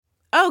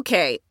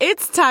Okay,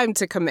 it's time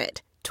to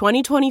commit.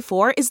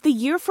 2024 is the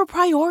year for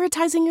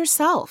prioritizing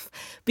yourself.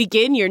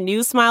 Begin your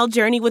new smile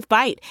journey with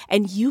Byte,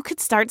 and you could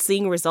start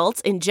seeing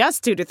results in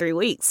just 2 to 3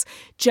 weeks.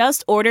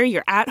 Just order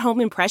your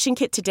at-home impression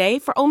kit today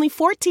for only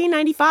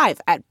 $14.95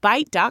 at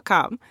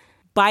Byte.com.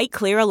 Byte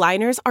Clear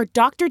aligners are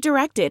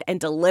doctor-directed and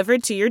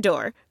delivered to your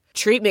door.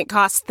 Treatment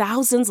costs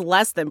thousands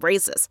less than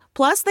braces.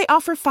 Plus, they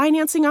offer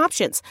financing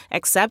options,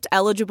 accept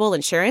eligible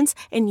insurance,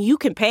 and you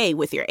can pay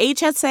with your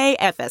HSA,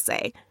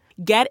 FSA.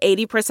 Get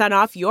 80%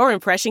 off your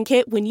impression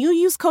kit when you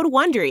use code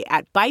WONDERY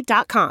at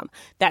Byte.com.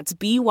 That's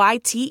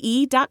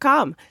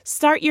BYTE.com.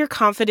 Start your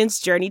confidence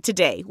journey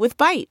today with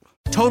Byte.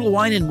 Total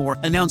Wine & More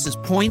announces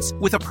points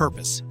with a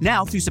purpose.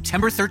 Now through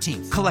September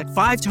 13th, collect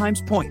 5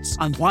 times points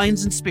on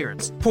wines and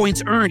spirits.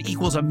 Points earned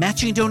equals a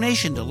matching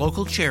donation to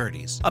local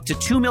charities. Up to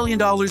 $2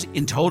 million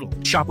in total.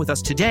 Shop with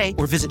us today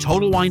or visit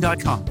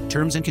TotalWine.com.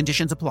 Terms and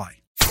conditions apply.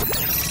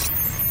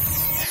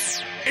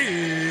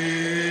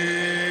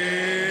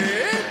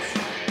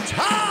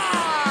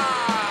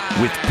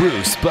 With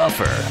Bruce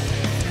Buffer.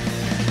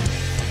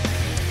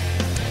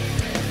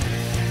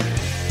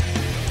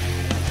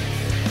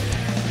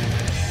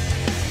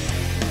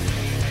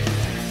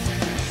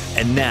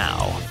 And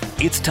now,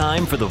 it's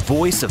time for the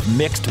voice of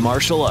mixed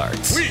martial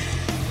arts. We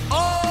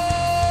are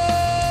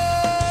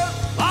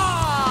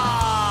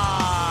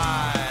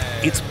live!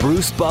 It's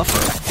Bruce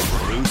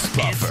Buffer. Bruce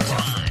Buffer.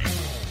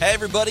 Hey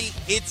everybody,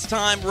 it's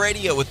time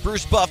radio with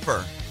Bruce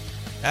Buffer.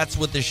 That's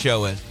what this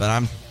show is, but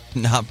I'm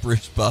not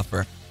Bruce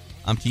Buffer.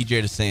 I'm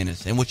TJ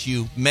DeSantis, and what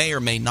you may or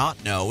may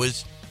not know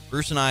is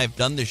Bruce and I have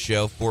done this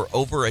show for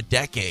over a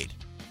decade.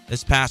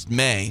 This past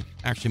May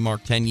actually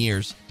marked 10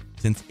 years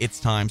since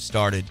It's Time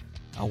started,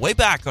 way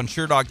back on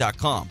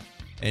SureDog.com,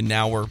 and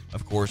now we're,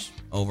 of course,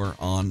 over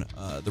on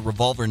the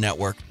Revolver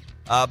Network.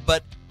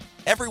 But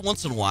every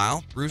once in a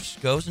while, Bruce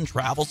goes and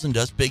travels and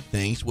does big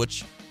things,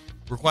 which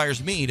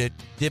requires me to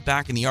dip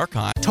back in the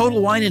archive.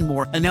 Total Wine &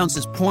 More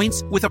announces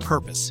points with a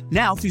purpose.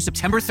 Now through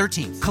September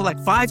 13th, collect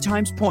 5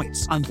 times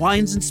points on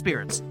wines and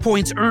spirits.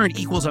 Points earned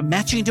equals a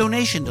matching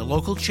donation to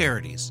local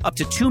charities. Up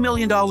to $2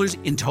 million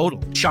in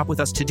total. Shop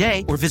with us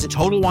today or visit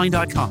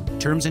TotalWine.com.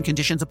 Terms and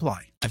conditions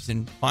apply. I've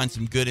find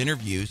some good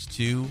interviews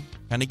to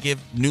kind of give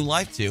new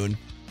life to, and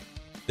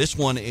this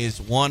one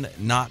is one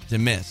not to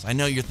miss. I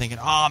know you're thinking,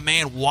 oh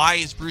man, why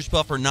is Bruce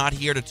Buffer not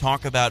here to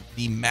talk about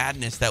the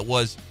madness that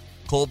was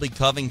Colby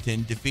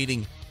Covington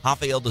defeating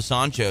Rafael dos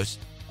Anjos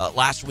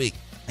last week?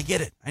 I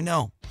get it. I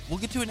know. We'll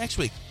get to it next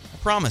week. I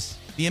promise.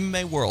 The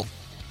MMA world,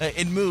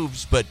 it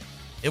moves, but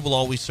it will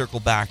always circle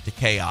back to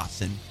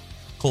chaos, and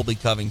Colby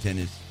Covington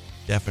is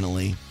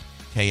definitely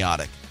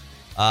chaotic.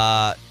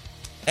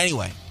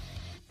 Anyway,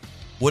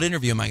 what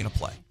interview am I going to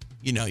play?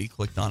 You know, you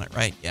clicked on it,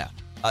 right? Yeah.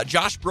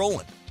 Josh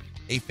Brolin,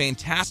 a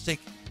fantastic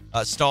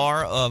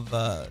star of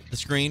the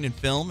screen and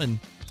film, and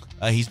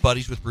he's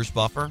buddies with Bruce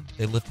Buffer.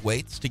 They lift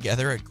weights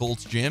together at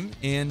Gold's Gym.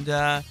 And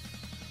we're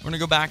going to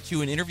go back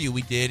to an interview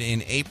we did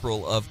in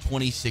April of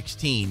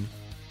 2016.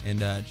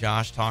 And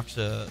Josh talks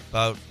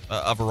about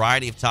a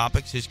variety of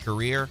topics, his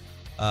career,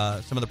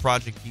 some of the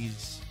projects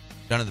he's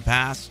done in the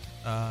past,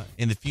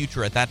 in the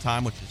future at that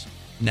time, which is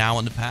now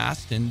in the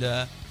past. And,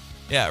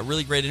 yeah, a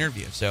really great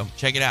interview. So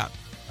check it out.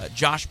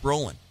 Josh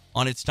Brolin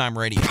on It's Time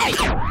Radio.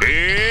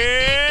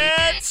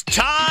 It's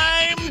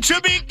time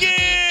to begin!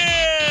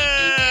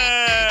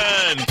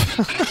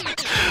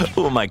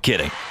 Who am I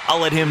kidding? I'll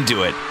let him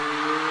do it.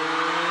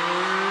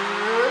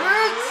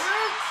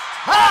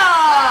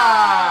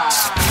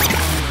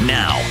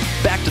 Now,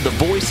 back to the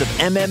voice of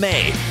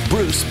MMA,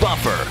 Bruce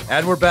Buffer.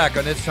 And we're back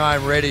on It's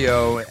Time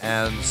Radio,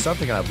 and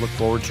something I've looked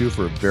forward to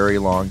for a very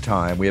long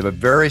time. We have a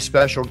very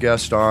special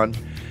guest on,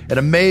 an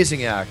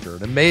amazing actor,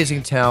 an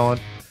amazing talent,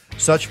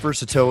 such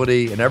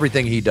versatility in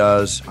everything he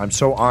does. I'm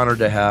so honored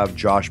to have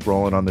Josh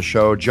Brolin on the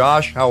show.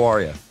 Josh, how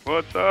are you?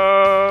 What's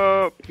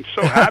up? I'm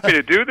so happy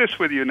to do this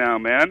with you now,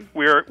 man.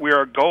 We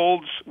are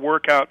Gold's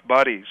workout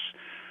buddies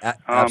that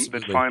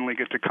finally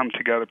get to come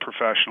together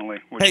professionally,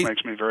 which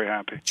makes me very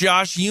happy.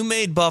 Josh, you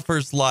made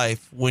Buffer's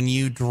life when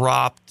you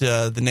dropped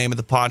the name of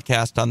the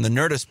podcast on the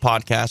Nerdist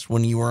podcast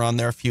when you were on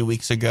there a few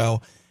weeks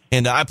ago.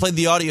 And I played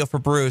the audio for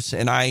Bruce,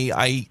 and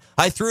I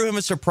threw him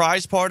a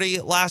surprise party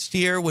last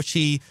year, which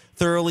he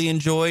thoroughly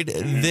enjoyed.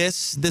 Mm-hmm.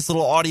 This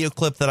little audio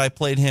clip that I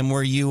played him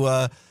where you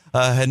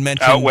had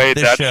mentioned outweighed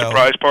this that show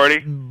surprise party?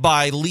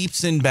 By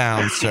leaps and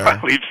bounds, sir. By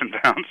leaps and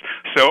bounds.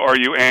 So are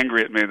you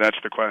angry at me? That's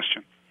the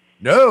question.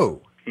 No,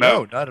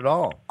 not at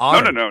all.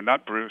 Honored. No,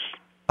 not Bruce.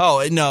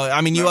 Oh no!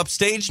 I mean, you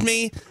upstaged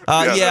me.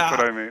 Yeah, that's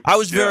what I mean. I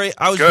was very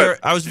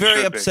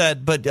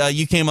upset, but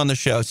you came on the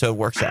show, so it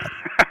works out.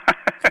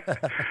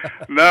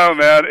 No,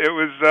 man, it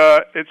was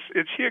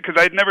it's here because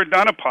I'd never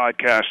done a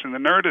podcast in the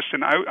Nerdist,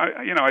 and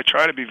I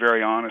try to be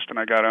very honest, and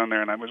I got on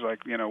there and I was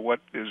like, what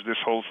is this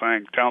whole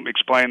thing?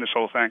 Explain this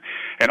whole thing.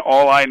 And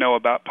all I know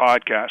about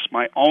podcasts,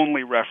 my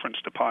only reference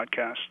to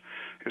podcasts,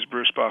 is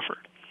Bruce Buffer.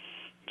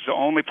 It's the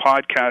only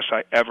podcast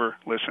I ever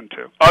listened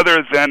to,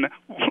 other than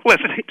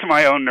listening to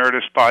my own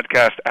Nerdist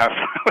podcast after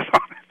I was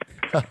on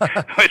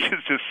it, which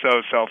is just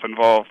so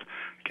self-involved.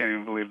 Can't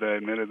even believe that I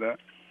admitted that.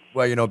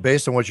 Well,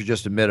 based on what you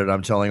just admitted,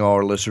 I'm telling all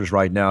our listeners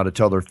right now to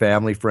tell their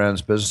family,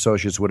 friends, business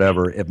associates,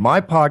 whatever. If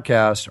my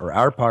podcast or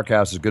our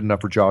podcast is good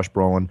enough for Josh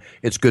Brolin,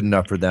 it's good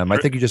enough for them. I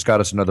think you just got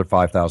us another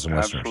 5,000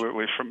 listeners.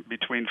 Absolutely. From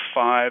between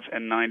 5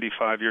 and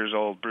 95 years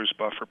old, Bruce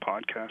Buffer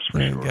podcast. For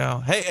There sure. you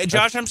go. Hey,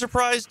 Josh, I'm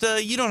surprised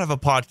you don't have a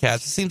podcast.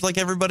 It seems like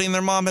everybody and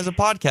their mom has a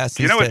podcast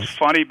these days. It's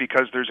funny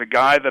because there's a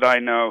guy that I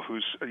know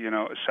who's,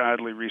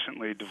 sadly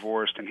recently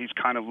divorced, and he's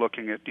kind of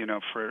looking at,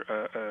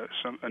 for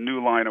a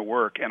new line of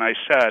work. And I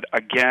said,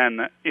 again,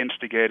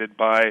 instigated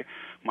by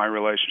my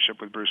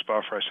relationship with Bruce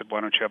Buffer, I said,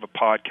 why don't you have a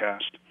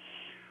podcast?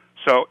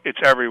 So it's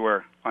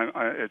everywhere.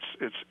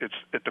 It's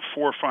at the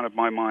forefront of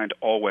my mind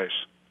always.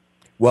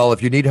 Well,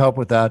 if you need help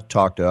with that,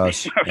 talk to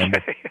us, Okay.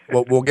 and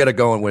we'll get it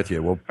going with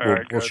you.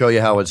 We'll show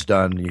you how it's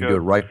done. You can do it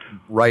right.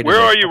 Where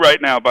are you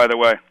right now, by the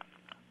way?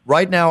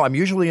 Right now, I'm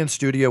usually in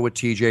studio with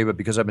TJ, but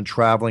because I've been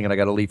traveling and I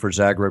got to leave for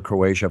Zagreb,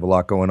 Croatia, I have a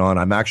lot going on.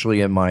 I'm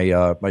actually in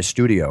my my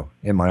studio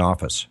in my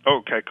office.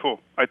 Okay, cool.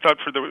 I thought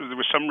there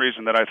was some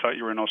reason that I thought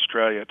you were in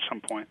Australia at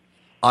some point.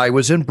 I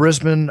was in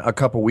Brisbane a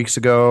couple weeks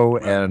ago,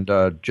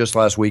 and just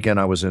last weekend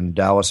I was in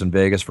Dallas and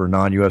Vegas for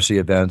non-UFC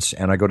events,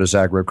 and I go to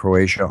Zagreb,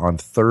 Croatia on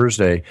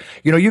Thursday.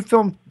 You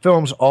film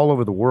films all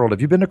over the world.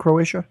 Have you been to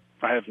Croatia?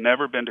 I have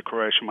never been to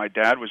Croatia. My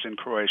dad was in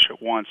Croatia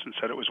once and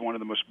said it was one of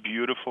the most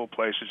beautiful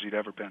places he'd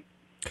ever been.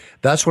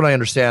 That's what I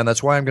understand.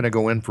 That's why I'm going to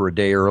go in for a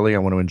day early. I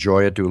want to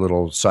enjoy it, do a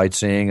little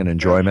sightseeing and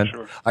enjoyment.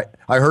 Yeah, sure.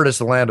 I heard it's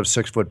the land of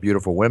 6-foot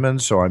beautiful women,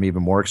 so I'm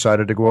even more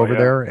excited to go over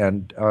there.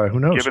 And who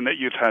knows? Given that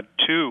you've had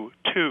two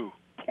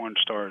porn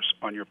stars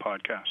on your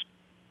podcast.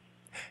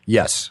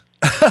 Yes.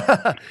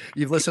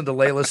 You've listened to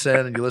Layla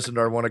Sen and you listened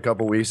to our one a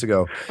couple weeks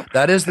ago.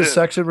 That is the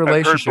Sex and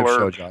Relationship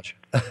show, Josh.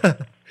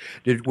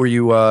 Were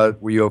you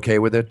okay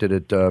with it? Did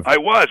it? I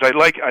was.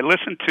 I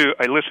listened to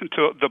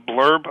the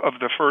blurb of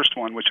the first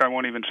one, which I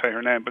won't even say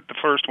her name, but the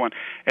first one,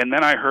 and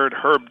then I heard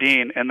Herb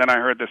Dean, and then I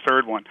heard the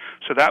third one.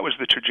 So that was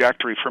the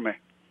trajectory for me.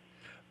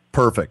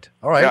 Perfect.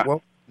 All right. Yeah.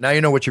 Well, now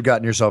you know what you've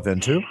gotten yourself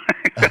into.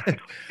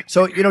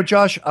 So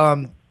Josh,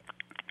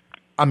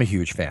 I'm a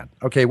huge fan.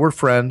 Okay, we're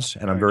friends,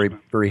 and I'm very,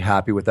 very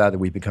happy with that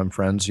we've become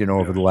friends,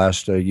 over the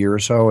last year or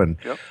so. And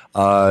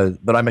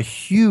but I'm a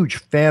huge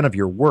fan of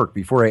your work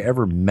before I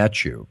ever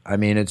met you. I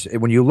mean, it's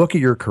when you look at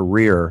your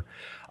career,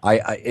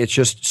 it's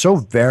just so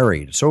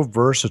varied, so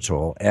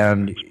versatile,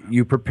 and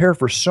you prepare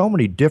for so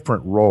many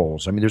different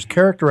roles. I mean, there's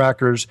character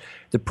actors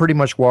that pretty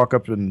much walk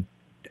up and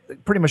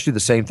pretty much do the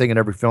same thing in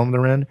every film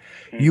they're in.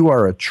 You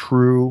are a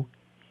true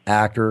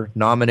actor,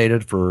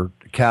 nominated for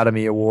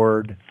Academy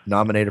Award,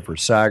 nominated for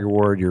SAG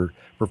Award. Your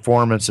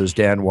performance as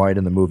Dan White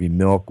in the movie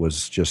Milk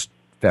was just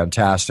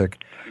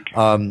fantastic.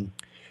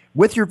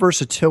 With your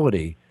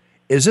versatility,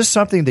 is this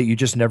something that you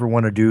just never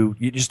want to do?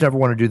 You just never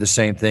want to do the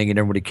same thing. You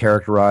never want to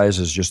characterize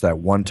as just that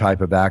one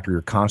type of actor.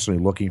 You're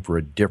constantly looking for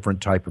a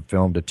different type of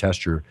film to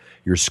test your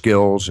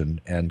skills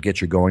and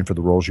get you going for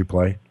the roles you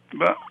play?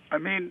 Well, I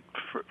mean,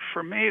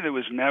 for me, there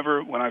was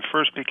never, when I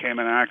first became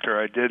an actor,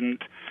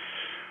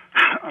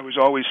 I was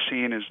always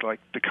seen as like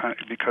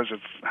because of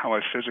how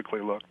I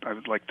physically looked. I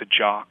was like the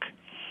jock,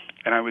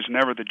 and I was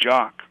never the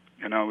jock.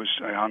 I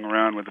hung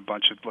around with a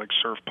bunch of like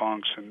surf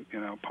punks and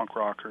punk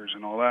rockers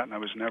and all that, and I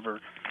was never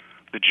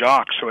the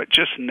jock. So it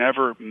just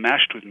never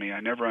meshed with me.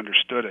 I never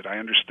understood it. I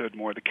understood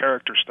more the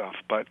character stuff,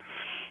 but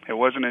it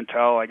wasn't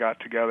until I got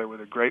together with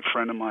a great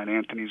friend of mine,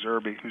 Anthony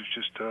Zerbe, who's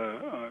just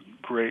a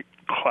great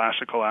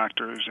classical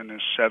actor who's in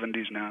his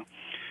 70s now,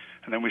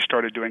 and then we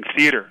started doing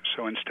theater.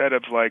 So instead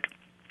of like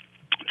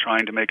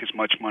trying to make as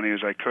much money as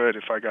I could,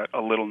 if I got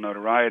a little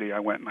notoriety, I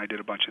went and I did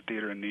a bunch of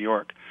theater in New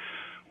York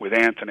with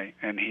Anthony,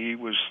 and he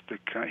was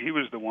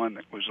the one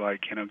that was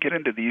like, get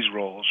into these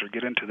roles or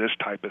get into this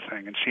type of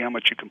thing and see how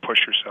much you can push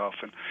yourself,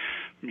 and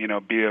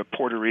be a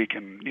Puerto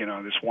Rican,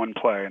 this one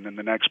play, and then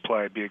the next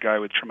play be a guy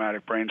with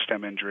traumatic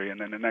brainstem injury,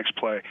 and then the next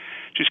play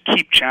just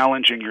keep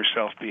challenging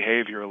yourself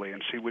behaviorally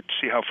and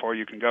see how far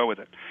you can go with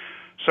it.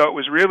 So it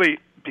was really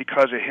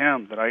because of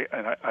him that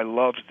I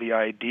loved the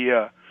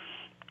idea,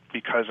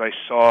 because I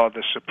saw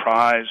the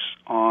surprise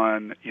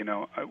on,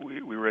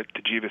 we were at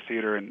the Jiva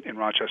Theater in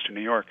Rochester,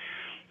 New York,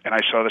 and I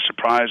saw the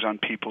surprise on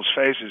people's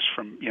faces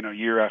from,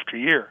 year after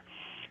year.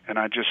 And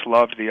I just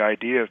loved the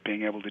idea of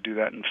being able to do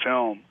that in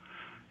film,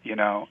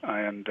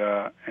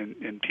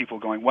 and people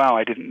going, wow,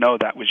 I didn't know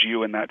that was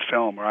you in that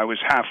film, or I was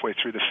halfway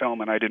through the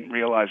film and I didn't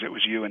realize it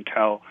was you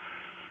until,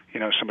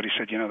 somebody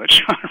said, that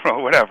genre,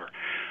 or whatever.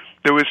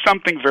 There was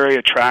something very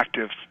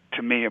attractive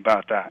to me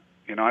about that.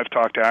 I've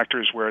talked to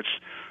actors where it's,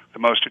 the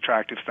most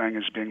attractive thing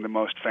is being the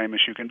most famous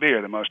you can be,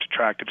 or the most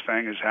attractive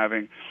thing is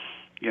having,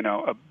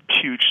 a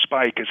huge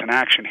spike as an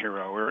action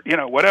hero, or,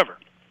 whatever.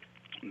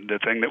 The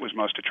thing that was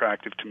most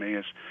attractive to me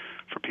is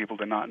for people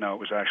to not know it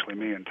was actually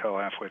me until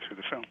halfway through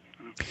the film.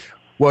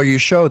 Well, you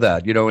show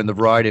that, in the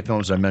variety of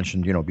films I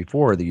mentioned,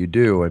 before that you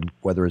do, and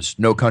whether it's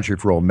No Country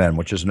for Old Men,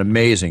 which is an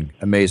amazing,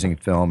 amazing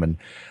film, and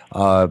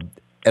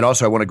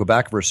also I want to go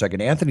back for a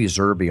second. Anthony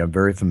Zerbe, I'm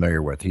very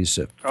familiar with. He's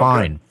a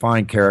fine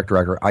character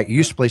actor. I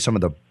used to play some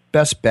of the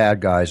best bad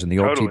guys in the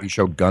old TV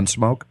show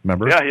Gunsmoke,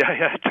 remember?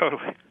 Yeah,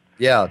 totally.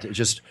 Yeah,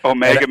 just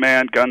Omega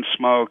Man,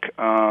 Gunsmoke,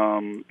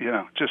 a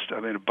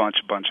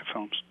bunch of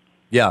films.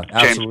 Yeah,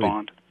 absolutely. James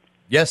Bond.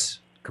 Yes,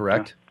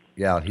 correct.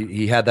 Yeah,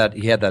 he had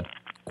that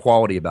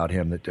quality about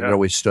him that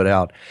always stood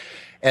out.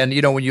 And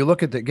when you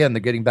look at the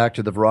getting back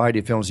to the variety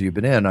of films that you've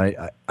been in,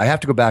 I have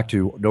to go back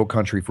to No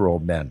Country for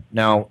Old Men.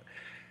 Now,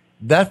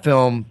 that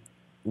film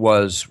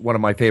was one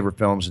of my favorite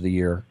films of the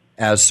year,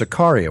 as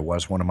Sicario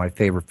was one of my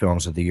favorite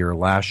films of the year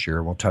last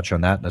year. We'll touch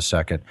on that in a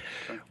second.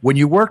 When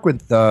you work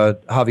with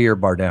Javier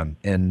Bardem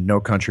in No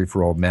Country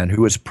for Old Men,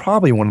 who is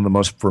probably one of the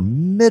most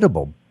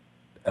formidable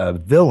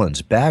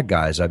villains, bad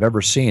guys I've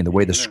ever seen, the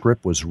way the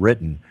script was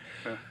written.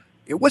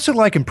 What's it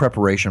like in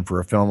preparation for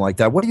a film like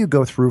that? What do you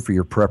go through for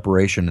your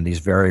preparation in these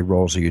varied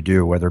roles that you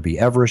do, whether it be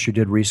Everest you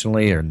did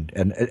recently and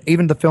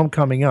even the film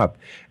coming up?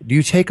 Do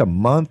you take a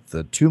month,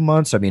 2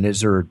 months? I mean, is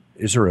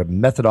there a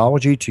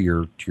methodology to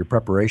your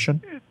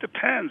preparation? It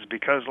depends,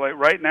 because like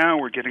right now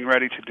we're getting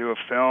ready to do a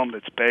film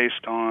that's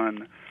based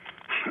on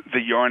the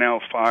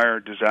Yarnell fire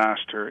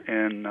disaster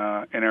in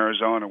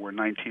Arizona, where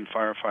 19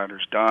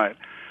 firefighters died.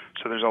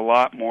 So there's a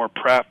lot more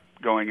prep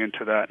going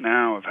into that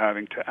now, of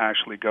having to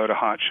actually go to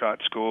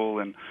hotshot school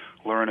and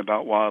learn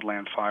about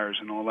wildland fires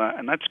and all that.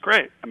 And that's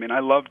great. I mean,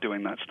 I love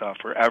doing that stuff.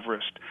 For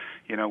Everest,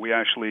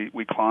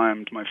 we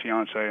climbed, my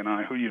fiance and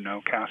I, who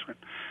Catherine,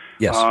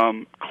 yes,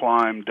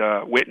 climbed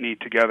Whitney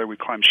together. We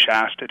climbed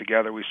Shasta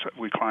together. We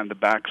climbed the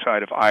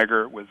backside of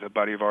Eiger with a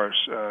buddy of ours,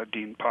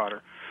 Dean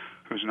Potter,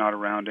 who's not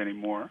around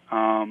anymore.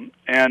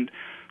 And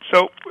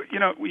so,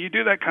 when you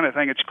do that kind of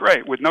thing, it's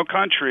great. With No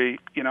Country,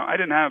 I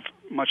didn't have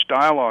much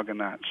dialogue in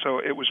that. So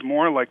it was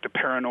more like the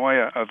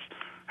paranoia of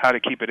how to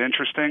keep it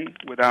interesting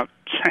without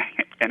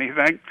saying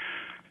anything.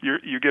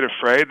 You get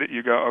afraid that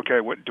you go, okay,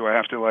 what do I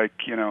have to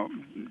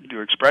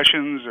do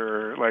expressions,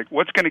 or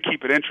what's going to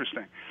keep it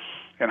interesting?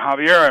 And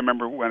Javier, I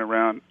remember, went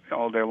around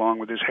all day long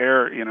with his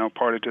hair,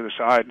 parted to the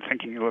side,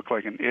 thinking he looked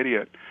like an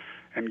idiot,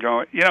 and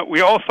going,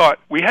 we all thought,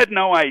 we had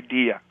no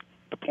idea.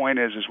 The point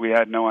is we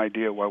had no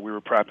idea while we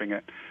were prepping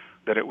it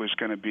that it was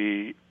going to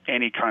be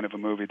any kind of a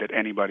movie that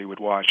anybody would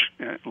watch,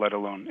 let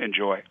alone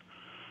enjoy.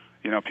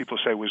 People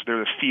say, was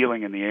there a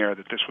feeling in the air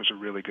that this was a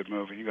really good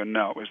movie? You go,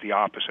 no, it was the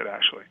opposite,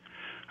 actually.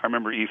 I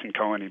remember Ethan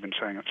Cohen even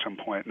saying at some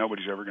point,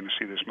 nobody's ever going to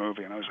see this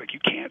movie. And I was like, you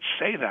can't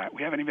say that.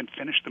 We haven't even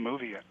finished the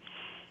movie yet.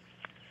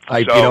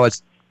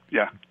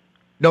 Yeah.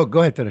 No,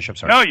 go ahead, finish. I'm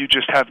sorry. No, you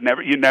just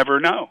you never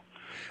know.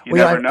 You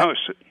never know.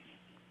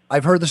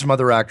 I've heard this from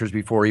other actors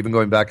before, even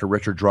going back to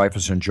Richard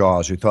Dreyfuss in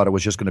Jaws, who thought it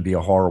was just going to be a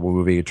horrible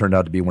movie. It turned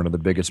out to be one of the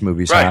biggest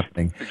movies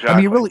happening. Exactly. I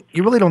mean,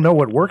 you really don't know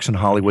what works in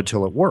Hollywood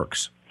till it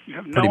works. You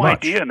have no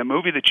idea. And the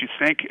movie that you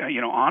think,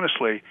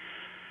 honestly,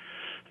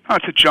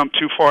 not to jump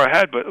too far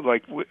ahead, but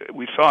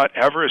we thought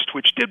Everest,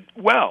 which did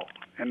well,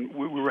 and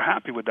we were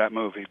happy with that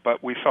movie,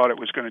 but we thought it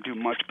was going to do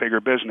much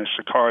bigger business.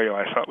 Sicario,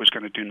 I thought, was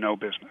going to do no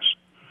business.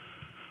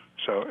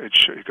 So it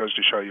goes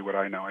to show you what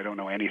I know. I don't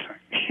know anything.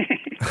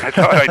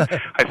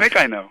 I think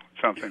I know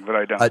something, but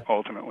I don't,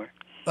 ultimately.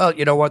 Well,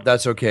 you know what?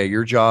 That's okay.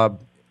 Your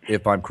job,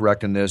 if I'm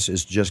correct in this,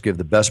 is to just give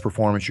the best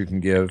performance you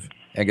can give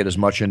and get as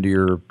much into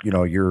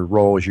your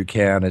role as you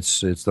can.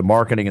 It's the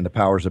marketing and the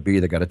powers that be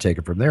that got to take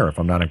it from there, if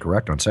I'm not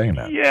incorrect on saying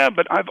that. Yeah,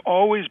 but I've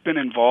always been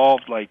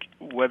involved,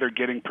 whether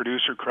getting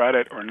producer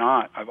credit or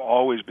not, I've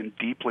always been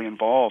deeply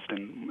involved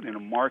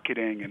in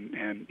marketing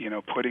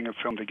and putting a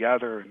film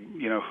together,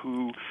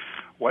 and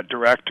what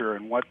director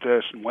and what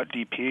this and what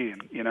DP,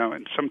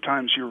 and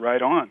sometimes you're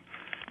right on,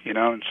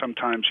 and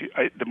sometimes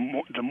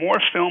the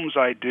more films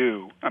I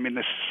do, I mean,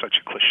 this is such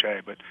a cliche,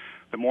 but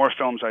the more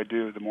films I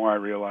do, the more I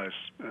realize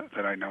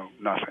that I know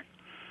nothing.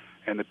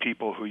 And the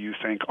people who you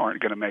think aren't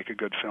going to make a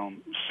good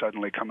film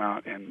suddenly come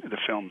out and the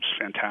film's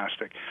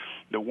fantastic.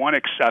 The one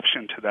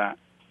exception to that,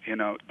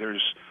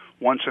 there's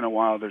once in a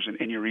while there's an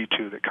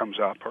Iñárritu that comes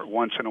up, or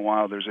once in a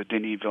while there's a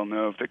Denis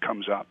Villeneuve that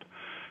comes up.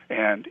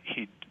 And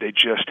they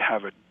just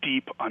have a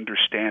deep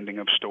understanding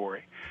of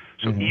story.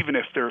 So even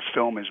if their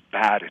film is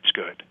bad, it's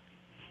good.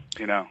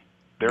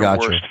 Their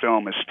worst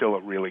film is still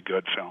a really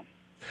good film.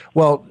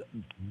 Well,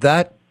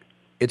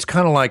 it's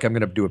kind of like, I'm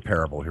going to do a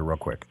parable here real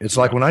quick. It's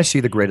like when I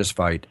see The Greatest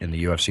Fight in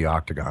the UFC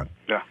Octagon.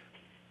 Yeah.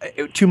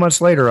 2 months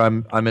later,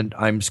 I'm going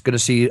to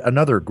see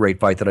another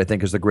great fight that I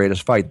think is the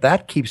greatest fight.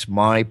 That keeps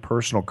my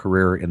personal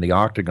career in the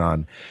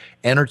Octagon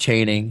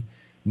entertaining,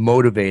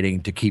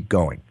 motivating to keep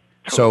going.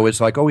 So it's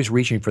like always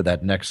reaching for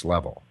that next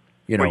level.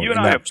 Well, you and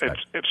I have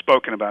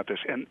spoken about this,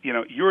 and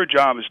your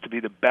job is to be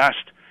the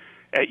best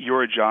at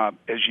your job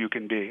as you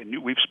can be.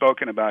 And we've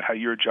spoken about how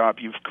your job,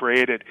 you've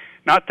created,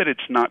 not that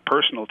it's not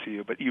personal to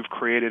you, but you've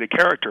created a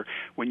character.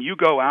 When you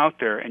go out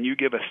there and you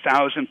give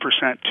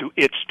 1,000% to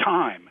its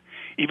time,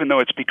 even though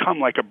it's become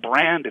like a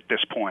brand at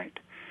this point.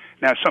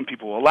 Now, some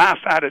people will laugh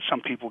at it,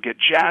 some people get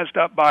jazzed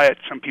up by it,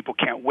 some people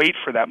can't wait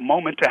for that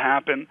moment to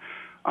happen.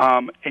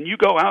 And you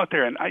go out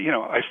there, and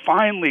I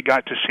finally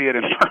got to see it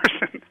in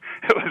person.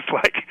 It was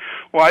like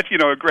watch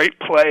a great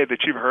play that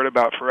you've heard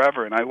about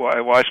forever. And I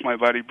watched my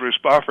buddy Bruce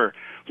Buffer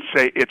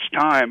say "It's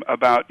time"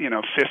 about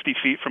 50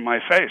 feet from my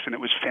face, and it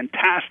was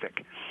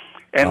fantastic.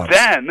 And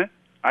then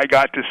I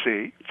got to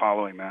see,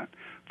 following that,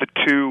 the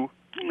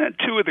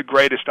two of the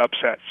greatest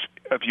upsets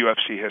of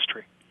UFC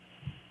history.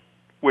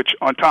 Which,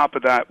 on top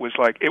of that, was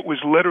like, it was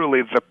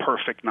literally the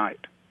perfect night.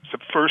 It's the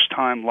first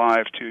time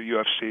live to a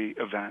UFC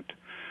event.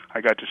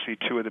 I got to see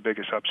two of the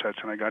biggest upsets,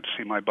 and I got to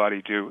see my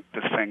buddy do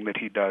the thing that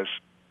he does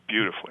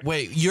beautifully.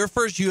 Wait, your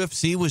first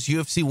UFC was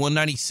UFC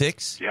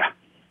 196? Yeah.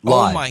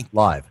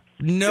 Live.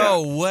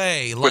 No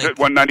way. Was it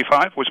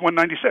 195? Was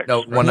 196? No,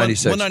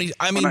 196. 190.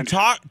 I mean,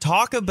 196.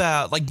 talk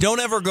about, like,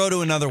 don't ever go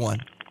to another one.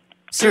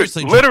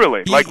 Seriously. Dude,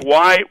 literally. Like,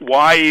 why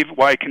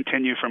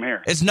continue from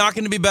here? It's not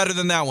going to be better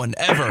than that one,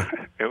 ever.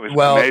 It was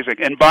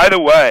amazing. And by the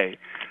way,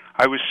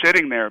 I was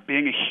sitting there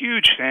being a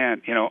huge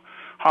fan,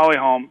 Holly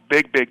Holm,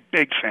 big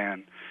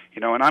fan,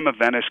 and I'm a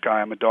Venice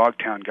guy, I'm a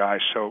Dogtown guy,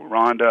 so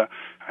Rhonda,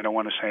 I don't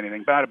want to say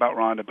anything bad about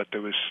Rhonda, but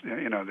there was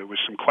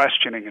some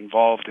questioning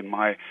involved in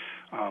my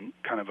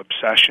kind of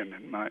obsession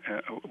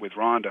with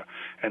Rhonda,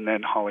 and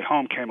then Holly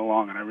Holm came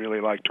along, and I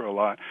really liked her a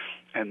lot,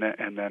 and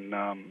then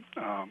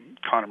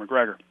Conor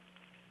McGregor,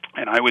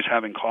 and I was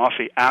having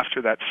coffee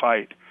after that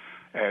fight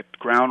at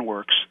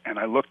Groundworks, and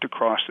I looked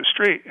across the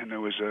street, and there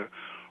was a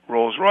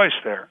Rolls Royce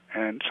there,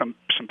 and some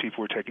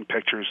people were taking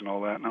pictures and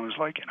all that, and I was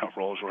like,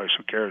 Rolls Royce,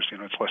 who cares?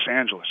 It's Los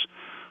Angeles.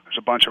 There's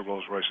a bunch of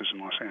Rolls Royces in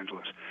Los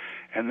Angeles,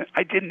 and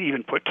I didn't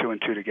even put two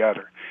and two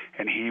together.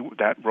 And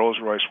that Rolls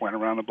Royce went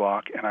around the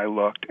block, and I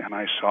looked, and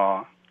I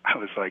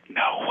was like,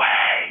 no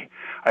way!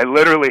 I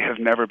literally have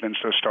never been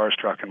so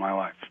starstruck in my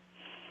life.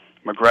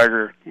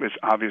 McGregor was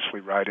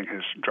obviously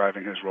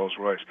driving his Rolls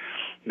Royce.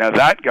 Now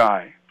that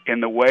guy, in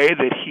the way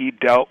that he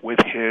dealt with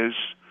his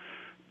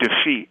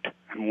defeat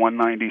in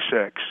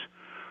 196,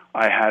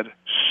 I had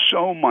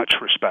so much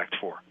respect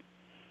for.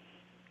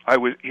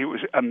 He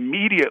was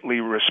immediately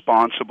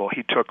responsible.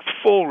 He took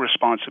full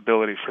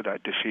responsibility for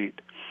that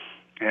defeat,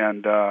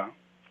 and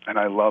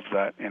I love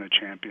that in a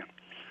champion.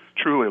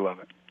 Truly love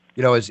it.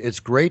 It's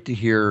great to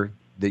hear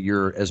that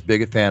you're as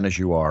big a fan as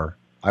you are.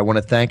 I want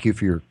to thank you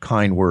for your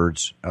kind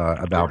words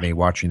about me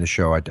watching the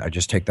show. I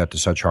just take that to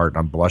such heart, and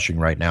I'm blushing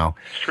right now.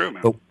 It's true,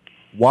 man. But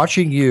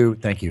watching you,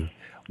 thank you.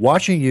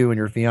 Watching you and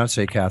your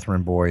fiancée,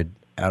 Catherine Boyd,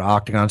 at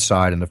Octagon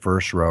Side in the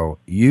first row,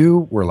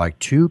 you were like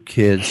two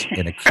kids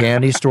in a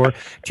candy store.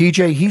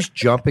 TJ, he's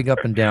jumping up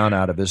and down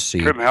out of his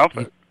seat. Couldn't help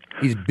it.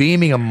 He's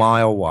beaming a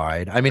mile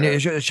wide. I mean,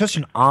 it's just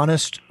an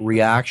honest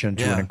reaction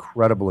to an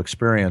incredible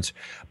experience.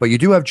 But you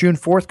do have June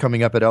 4th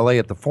coming up at L.A.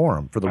 at the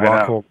Forum for the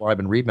Rockhold Live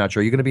and rematch.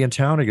 Are you going to be in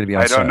town or are you going to be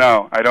on set?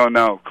 I don't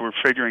know. We're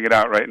figuring it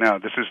out right now.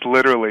 This is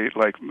literally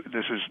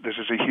this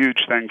is a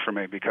huge thing for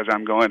me because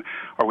I'm going,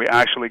 are we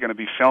actually going to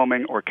be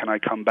filming or can I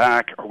come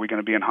back? Are we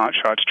going to be in Hot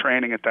Shots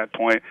training at that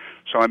point?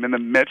 So I'm in the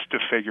midst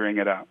of figuring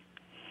it out.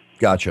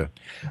 Gotcha.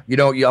 I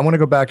want to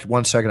go back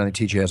 1 second. I think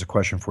TJ has a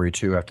question for you,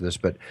 too, after this.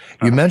 But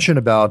you mentioned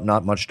about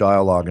not much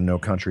dialogue in No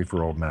Country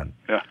for Old Men.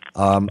 Yeah.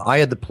 I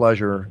had the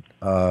pleasure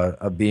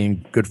of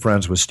being good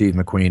friends with Steve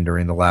McQueen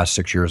during the last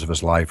 6 years of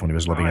his life when he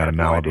was living out in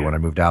Malibu when I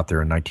moved out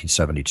there in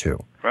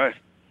 1972. Right.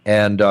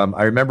 And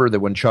I remember that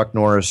when Chuck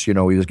Norris, he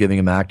was giving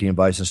him acting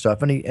advice and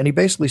stuff, and he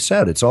basically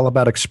said it's all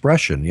about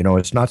expression.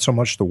 It's not so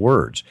much the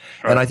words.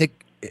 Right. And I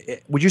think,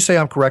 would you say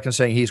I'm correct in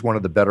saying he's one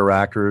of the better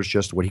actors,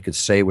 just what he could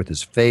say with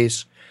his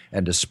face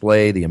and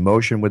display the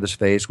emotion with his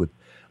face with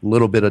a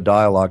little bit of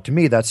dialogue? To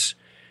me, that's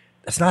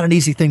not an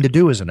easy thing to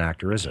do as an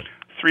actor, is it?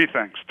 Three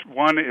things.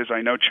 One is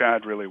I know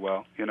Chad really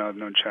well. I've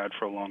known Chad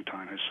for a long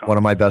time. His son. One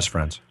of my best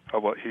friends. Oh,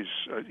 well,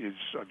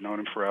 I've known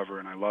him forever,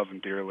 and I love him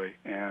dearly.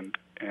 And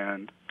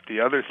the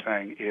other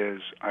thing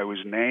is I was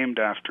named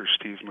after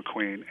Steve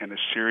McQueen in a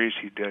series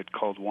he did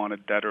called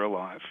Wanted Dead or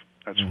Alive.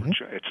 That's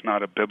it's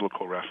not a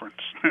biblical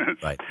reference.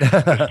 It's right.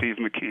 a Steve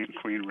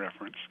McQueen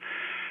reference.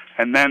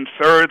 And then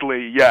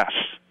thirdly, yes,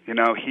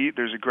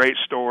 there's a great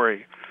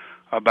story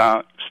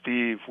about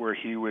Steve where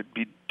he would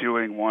be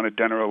doing Wanted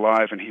Dead or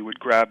Alive and he would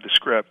grab the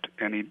script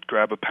and he'd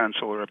grab a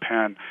pencil or a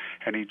pen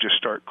and he'd just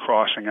start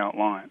crossing out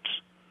lines.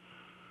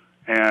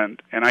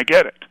 And I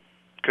get it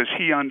because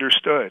he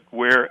understood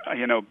where,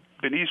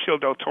 Benicio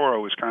del Toro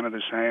was kind of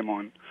the same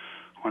on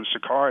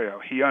Sicario.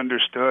 He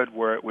understood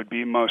where it would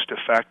be most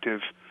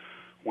effective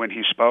when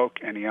he spoke,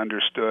 and he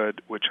understood,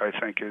 which I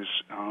think is,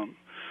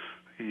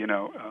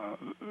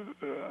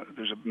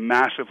 there's a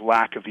massive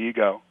lack of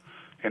ego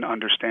in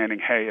understanding,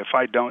 hey, if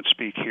I don't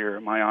speak here,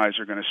 my eyes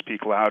are going to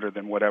speak louder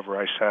than whatever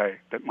I say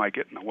that might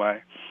get in the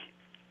way.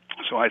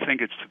 So I think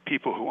it's the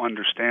people who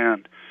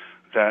understand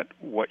that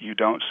what you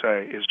don't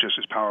say is just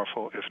as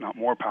powerful, if not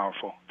more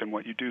powerful, than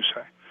what you do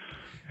say.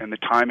 And the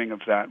timing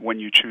of that, when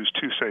you choose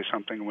to say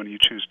something and when you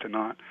choose to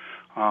not,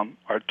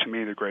 are, to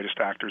me, the greatest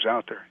actors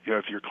out there. You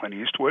have your Clint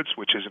Eastwoods,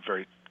 which is a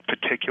very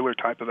particular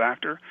type of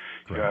actor.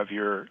 Right. You have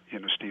your,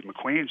 Steve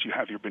McQueens. You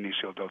have your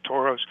Benicio del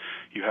Toros.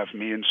 You have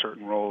me in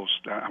certain roles.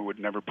 I would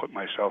never put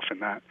myself in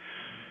that,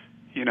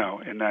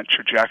 in that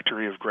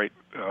trajectory of great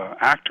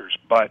actors.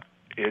 But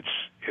it's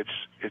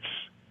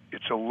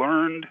a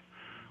learned,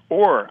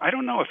 or I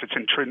don't know if it's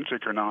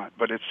intrinsic or not,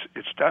 but it's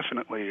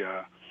definitely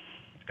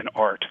an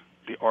art.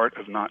 The art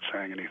of not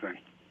saying anything.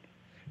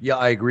 Yeah,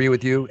 I agree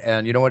with you.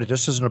 And you know what? It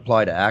just doesn't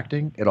apply to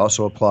acting. It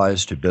also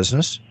applies to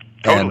business.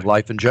 and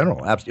life in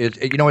general.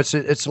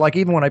 It's like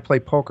even when I play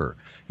poker,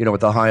 at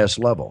the highest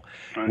level,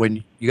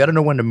 when you got to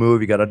know when to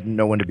move, you got to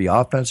know when to be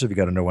offensive, you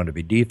got to know when to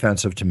be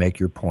defensive to make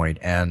your point.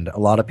 And a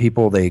lot of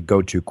people, they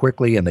go too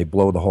quickly and they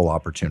blow the whole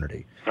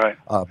opportunity. Right.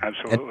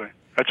 Absolutely.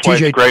 That's why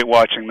it's great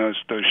watching those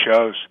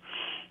shows.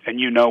 And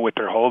you know what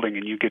they're holding,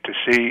 and you get to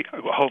see.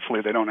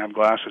 Hopefully, they don't have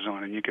glasses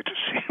on, and you get to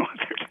see what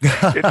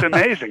they're doing. It's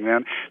amazing,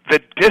 man.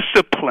 The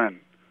discipline,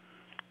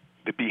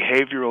 the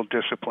behavioral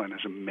discipline,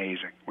 is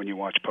amazing when you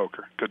watch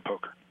poker. Good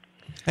poker.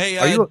 Hey,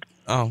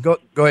 go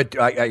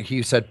ahead.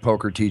 He said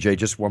poker, TJ.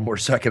 Just one more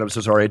second. I'm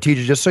so sorry,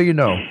 TJ. Just so you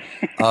know,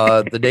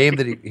 the name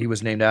that he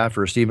was named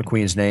after, Steve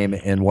McQueen's name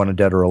in Wanted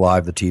Dead or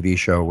Alive, the TV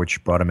show,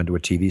 which brought him into a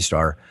TV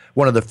star.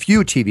 One of the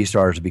few TV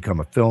stars to become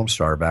a film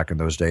star back in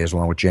those days,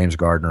 along with James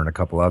Gardner and a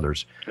couple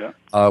others,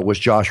 was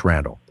Josh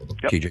Randall.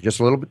 Yep. TJ, just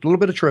a little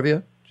bit of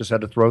trivia. Just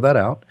had to throw that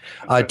out.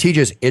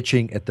 TJ's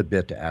itching at the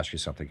bit to ask you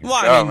something. Well,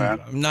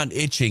 I'm not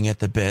itching at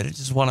the bit. I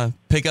just want to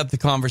pick up the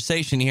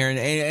conversation here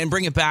and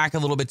bring it back a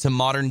little bit to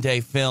modern day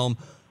film.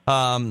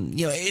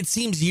 It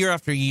seems year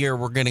after year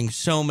we're getting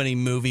so many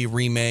movie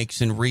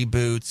remakes and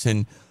reboots,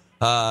 and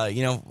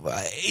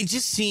it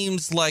just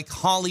seems like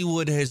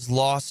Hollywood has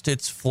lost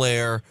its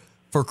flair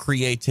for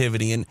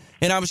creativity. And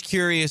I was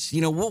curious,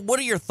 what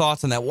are your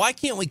thoughts on that? Why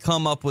can't we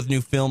come up with new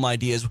film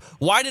ideas?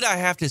 Why did I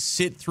have to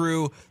sit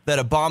through that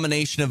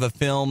abomination of a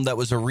film that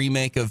was a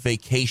remake of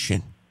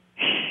Vacation?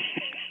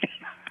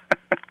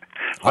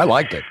 I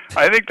liked it.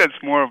 I think that's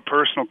more of a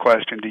personal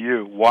question to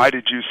you. Why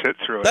did you sit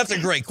through it? That's a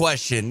great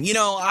question.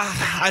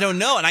 I don't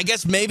know. And I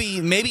guess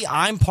maybe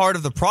I'm part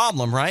of the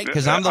problem, right?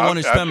 Because I'm the one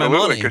who spent my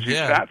money. Because you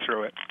sat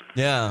through it.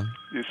 Yeah.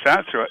 You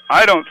sat through it.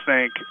 I don't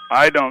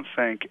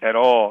think at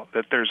all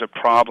that there's a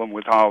problem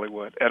with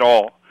Hollywood at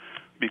all,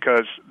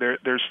 because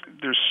there's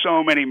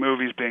so many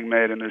movies being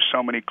made, and there's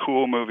so many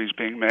cool movies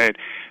being made.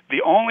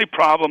 The only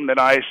problem that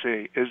I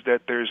see is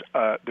that there's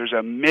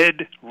a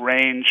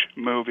mid-range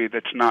movie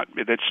that's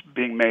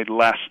being made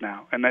less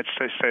now, and that's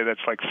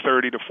like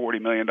 $30 to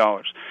 $40 million.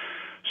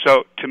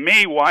 So to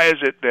me, why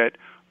is it that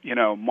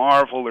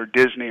Marvel or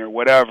Disney or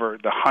whatever,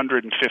 the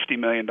 $150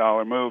 million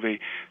movie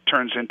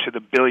turns into the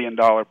 $1 billion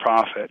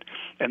profit,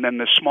 and then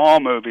the small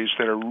movies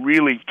that are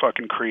really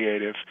fucking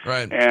creative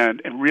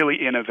and really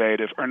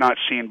innovative are not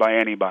seen by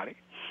anybody?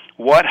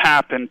 What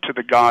happened to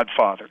The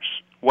Godfathers?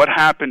 What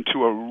happened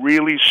to a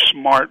really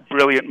smart,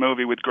 brilliant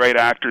movie with great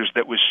actors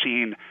that was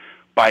seen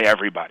by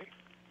everybody?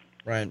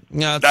 Right.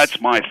 Yeah,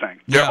 that's my thing.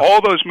 Yeah.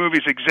 All those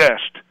movies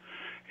exist,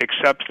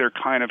 except they're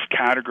kind of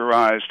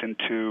categorized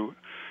into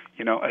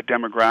a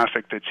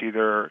demographic that's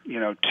either,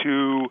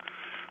 too,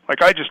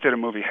 like I just did a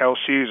movie, Hail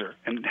Caesar,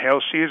 and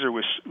Hail Caesar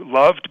was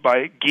loved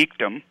by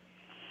geekdom,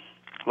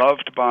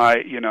 loved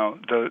by,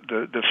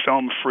 the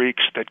film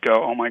freaks that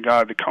go, oh my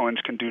God, the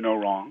Coens can do no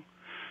wrong.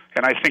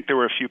 And I think there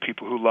were a few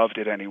people who loved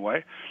it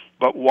anyway.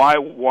 But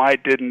why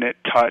didn't it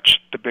touch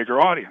the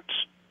bigger audience?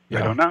 Yeah.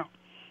 I don't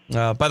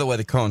know. By the way,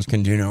 the Coens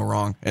can do no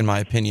wrong, in my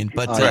opinion.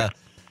 But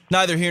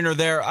neither here nor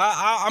there.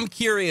 I'm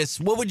curious,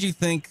 what would you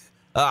think?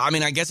 I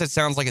guess it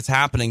sounds like it's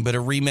happening, but a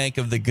remake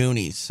of The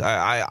Goonies.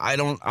 I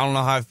don't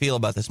know how I feel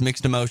about this.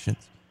 Mixed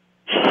emotions.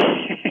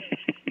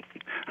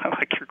 I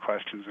like your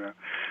questions.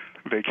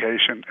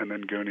 Vacation and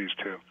then Goonies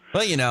too.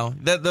 Well,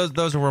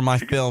 those were my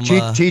film.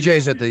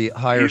 TJ's at the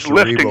higher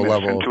cerebral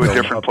level. He's lifting this into a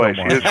different place.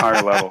 He is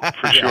higher level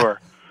for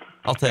sure.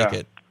 I'll take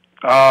it.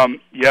 I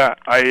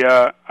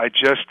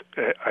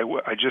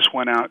just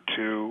went out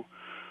to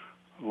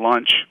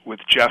lunch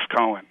with Jeff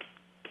Cohen,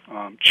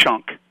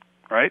 Chunk,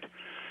 right?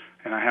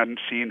 And I hadn't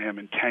seen him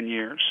in 10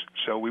 years.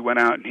 So we went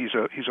out, and he's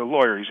a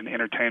lawyer. He's an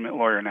entertainment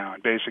lawyer now.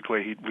 And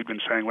basically, we'd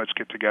been saying, let's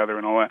get together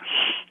and all that.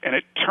 And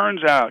it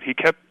turns out he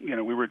kept, we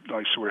were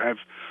like, so we have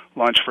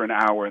lunch for an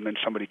hour, and then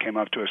somebody came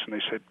up to us and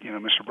they said,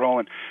 Mr.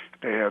 Brolin,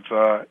 they have,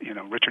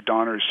 Richard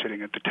Donner is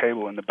sitting at the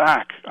table in the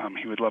back.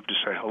 He would love to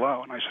say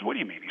hello. And I said, what do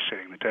you mean he's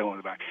sitting at the table in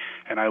the back?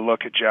 And I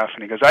look at Jeff,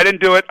 and he goes, I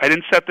didn't do it. I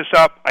didn't set this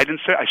up. I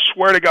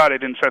swear to God, I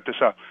didn't set this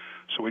up.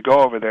 So we go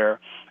over there,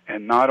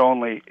 and not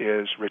only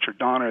is Richard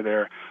Donner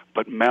there,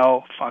 but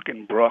Mel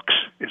fucking Brooks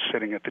is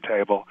sitting at the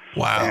table.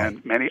 Wow.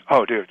 And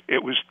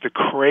it was the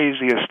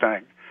craziest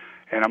thing.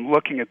 And I'm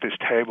looking at this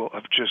table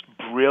of just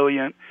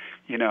brilliant,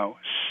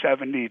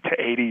 70 to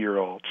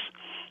 80-year-olds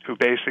who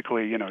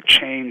basically,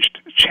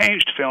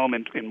 changed film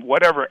in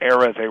whatever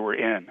era they were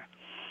in.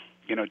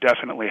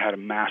 Definitely had a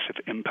massive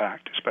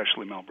impact,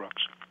 especially Mel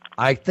Brooks.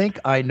 I think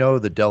I know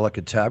the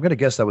delicatessen. I'm going to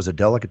guess that was a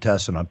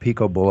delicatessen on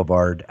Pico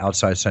Boulevard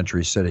outside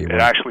Century City. It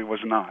actually was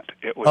not.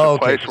 It was a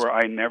place where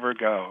I never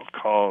go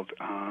called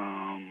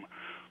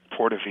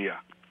Porta Via.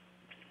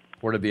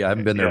 Porta Via. I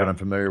haven't been there, but I'm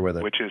familiar with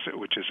it. Which is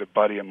a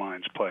buddy of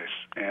mine's place,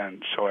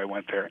 and so I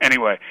went there.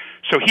 Anyway,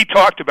 so he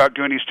talked about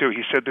Goonies too.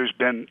 He said there's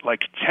been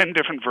like 10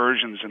 different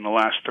versions in the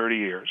last 30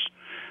 years,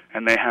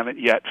 and they haven't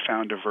yet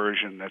found a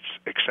version that's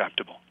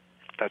acceptable.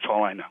 That's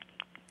all I know.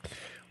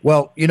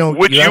 Well,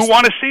 would you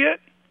want to see it?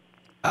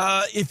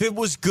 If it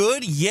was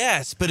good,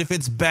 yes. But if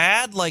it's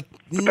bad, no.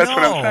 That's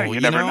what I'm saying.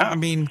 You never know. I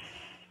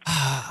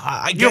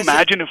I Can guess you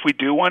imagine if we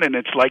do one and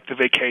it's like the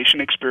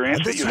vacation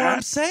experience that you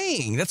had?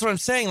 That's what I'm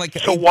saying. Like,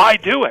 so why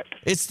do it?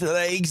 It's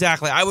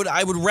exactly. I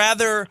would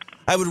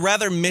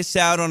rather miss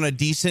out on a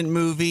decent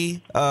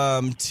movie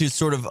to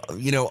sort of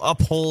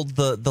uphold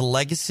the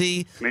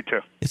legacy. Me too.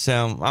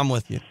 So I'm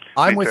with you.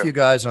 I'm with you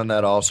guys on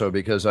that also,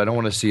 because I don't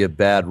want to see a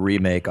bad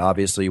remake,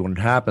 obviously, when it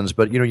happens.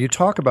 But, you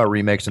talk about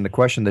remakes, and the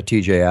question that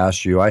TJ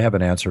asked you, I have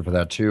an answer for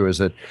that too, is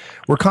that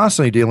we're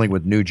constantly dealing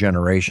with new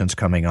generations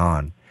coming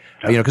on.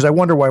 Because I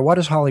wonder why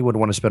does Hollywood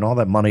want to spend all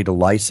that money to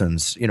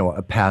license,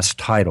 a past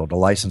title, to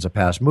license a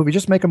past movie?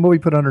 Just make a movie,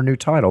 put it under a new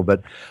title.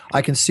 But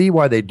I can see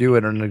why they do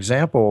it. And an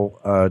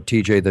example,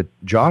 TJ, that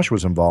Josh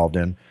was involved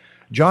in,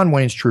 John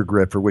Wayne's True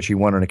Grit, for which he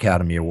won an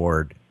Academy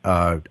Award.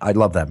 I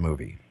love that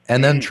movie.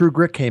 And then True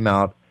Grit came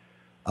out,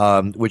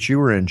 which you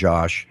were in,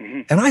 Josh.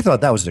 And I thought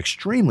that was an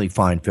extremely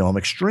fine film,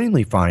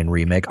 extremely fine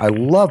remake. I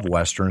love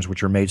Westerns,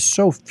 which are made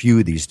so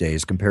few these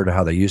days compared to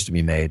how they used to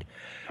be made.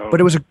 But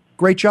it was a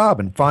great job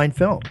and fine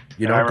film. I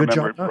good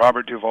remember job.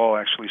 Robert Duvall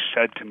actually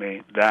said to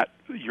me that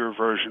your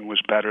version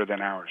was better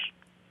than ours.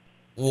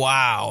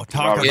 Wow.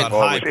 Talk Robert about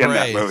Duvall high was praise. in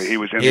that movie. He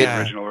was in the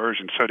original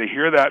version. So to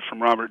hear that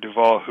from Robert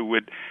Duvall, who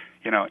would,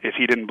 if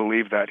he didn't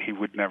believe that, he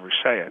would never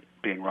say it,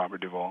 being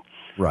Robert Duvall.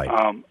 Right.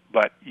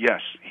 But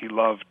yes, he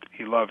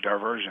loved our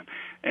version.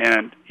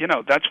 And,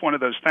 that's one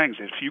of those things.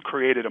 If you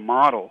created a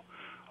model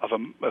of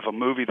a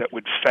movie that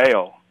would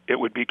fail, it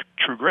would be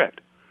True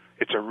Grit.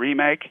 It's a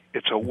remake.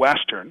 It's a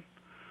Western.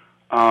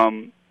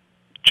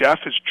 Jeff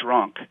is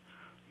drunk.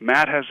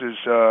 Matt has his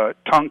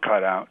tongue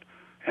cut out.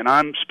 And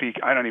I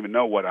don't even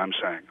know what I'm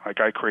saying. Like,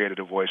 I created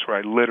a voice where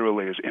I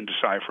literally is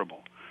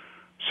indecipherable.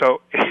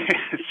 So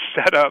it's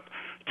set up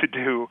to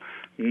do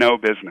no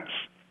business.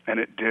 And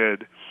it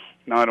did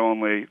not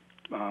only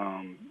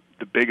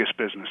the biggest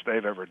business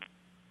they've ever done,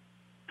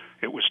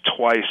 it was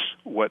twice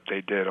what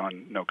they did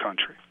on No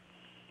Country.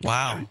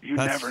 Wow. You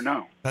never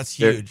know. That's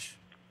huge.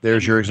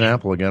 There's your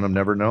example again of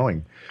never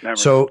knowing. Never.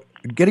 So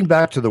getting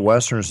back to the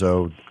Westerns,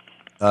 though,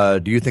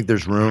 do you think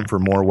there's room for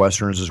more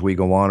Westerns as we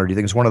go on, or do you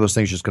think it's one of those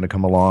things just going to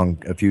come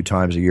along a few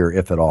times a year,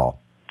 if at all,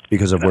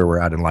 because of where we're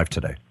at in life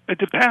today? It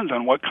depends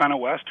on what kind of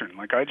Western.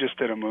 Like, I just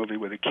did a movie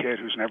with a kid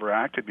who's never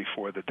acted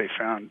before that they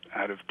found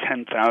out of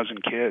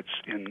 10,000 kids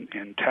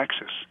in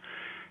Texas.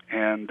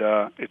 And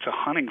it's a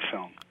hunting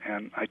film.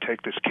 And I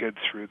take this kid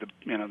through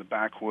the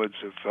backwoods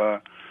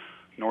of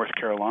North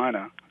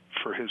Carolina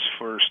for his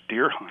first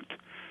deer hunt.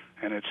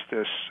 And it's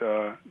this,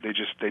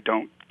 they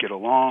don't get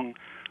along.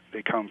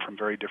 They come from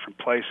very different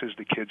places.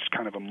 The kid's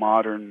kind of a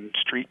modern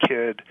street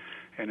kid,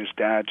 and his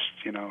dad,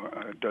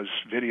 does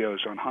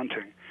videos on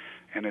hunting.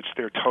 And it's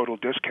their total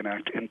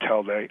disconnect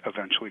until they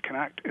eventually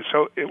connect. And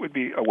so it would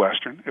be a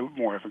Western. It would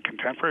be more of a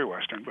contemporary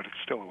Western, but it's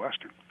still a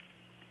Western.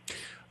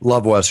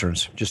 Love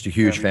Westerns. Just a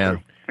huge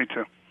fan. Me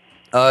too.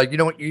 You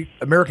know what?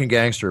 American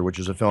Gangster, which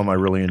is a film I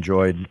really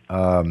enjoyed,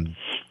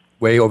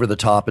 way over the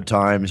top at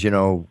times,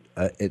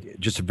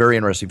 just a very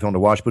interesting film to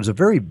watch, but it's a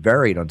very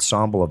varied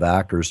ensemble of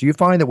actors. Do you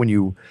find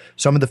that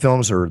some of the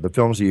films or the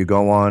films that you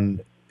go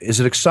on, is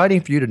it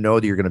exciting for you to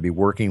know that you're going to be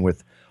working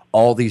with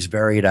all these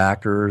varied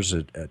actors,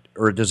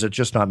 or does it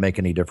just not make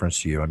any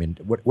difference to you? I mean,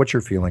 what's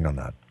your feeling on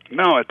that?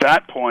 No, at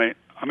that point,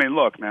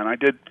 look, man, I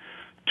did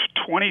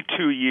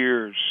 22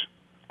 years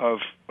of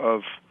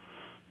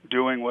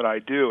doing what I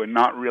do and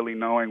not really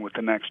knowing what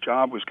the next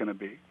job was going to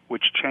be,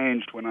 which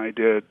changed when I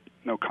did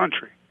No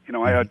Country.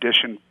 I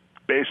auditioned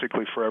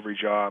basically for every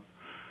job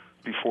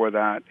before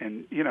that,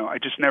 and, I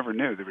just never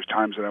knew. There was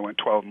times that I went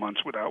 12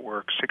 months without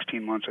work.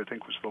 16 months, I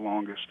think, was the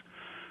longest.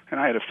 And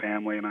I had a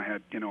family, and I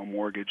had, a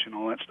mortgage and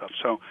all that stuff.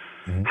 So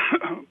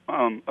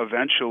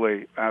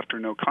eventually, after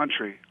No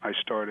Country, I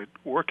started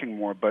working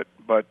more. But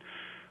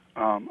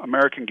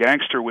American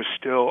Gangster was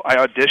still, I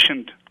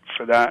auditioned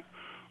for that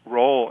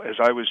role as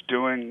I was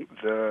doing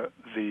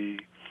the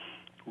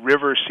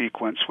river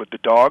sequence with the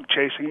dog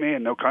chasing me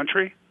in No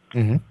Country.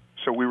 Mm-hmm.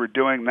 So we were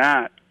doing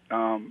that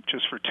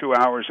just for 2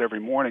 hours every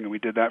morning, and we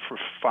did that for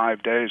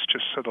 5 days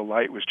just so the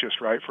light was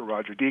just right for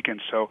Roger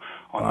Deakins. So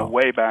on the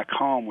way back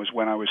home was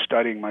when I was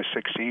studying my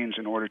 6 scenes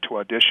in order to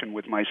audition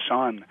with my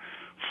son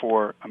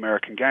for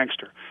American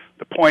Gangster.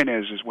 The point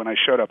is when I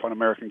showed up on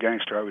American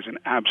Gangster, I was in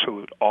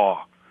absolute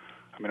awe.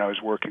 I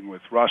was working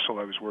with Russell,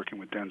 I was working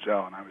with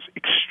Denzel, and I was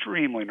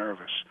extremely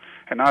nervous.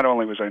 And not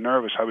only was I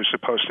nervous, I was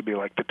supposed to be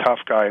like the tough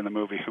guy in the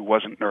movie who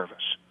wasn't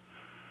nervous.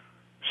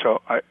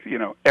 So,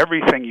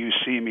 everything you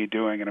see me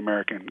doing in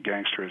American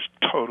Gangster is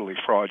totally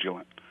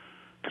fraudulent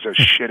because I was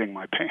shitting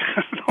my pants.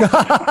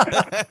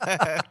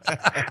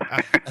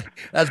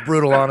 That's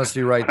brutal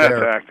honesty right there.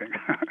 That's acting.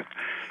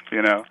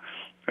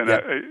 And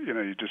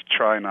you just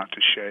try not to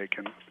shake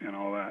and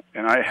all that.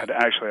 And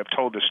I've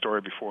told this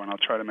story before, and I'll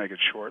try to make it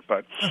short.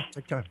 But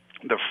take time.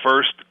 The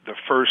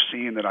first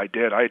scene that I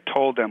did, I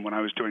told them when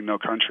I was doing No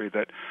Country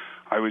that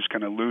I was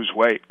going to lose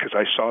weight because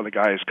I saw the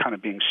guy as kind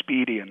of being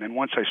speedy. And then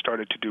once I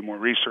started to do more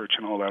research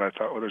and all that, I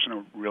thought, well, there's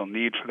no real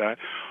need for that.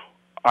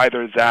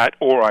 Either that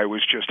or I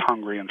was just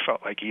hungry and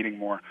felt like eating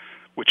more,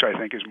 which I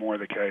think is more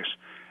the case.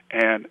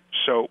 And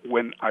so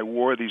when I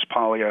wore these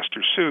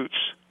polyester suits,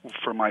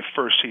 for my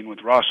first scene with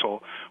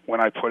Russell,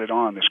 when I put it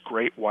on, this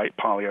great white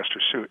polyester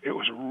suit, it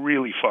was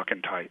really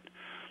fucking tight,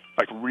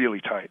 like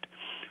really tight.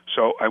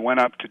 So I went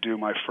up to do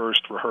my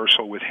first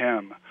rehearsal with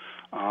him,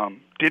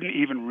 didn't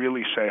even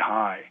really say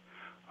hi,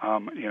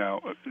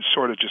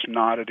 sort of just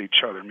nodded at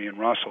each other, me and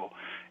Russell.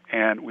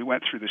 And we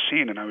went through the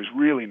scene, and I was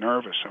really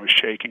nervous. I was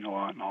shaking a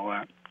lot and all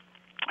that.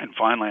 And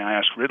finally I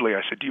asked Ridley,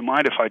 I said, do you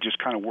mind if I just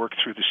kind of work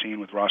through the scene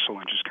with Russell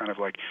and just kind of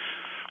like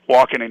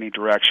walk in any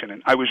direction?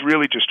 And I was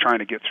really just trying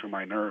to get through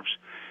my nerves.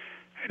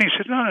 And he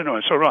said, no,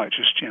 it's all right.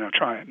 Just,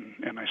 try it.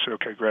 And I said,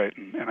 okay, great.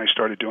 And I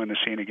started doing the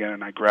scene again,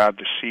 and I grabbed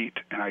the seat,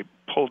 and I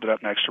pulled it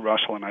up next to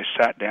Russell, and I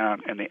sat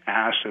down, and the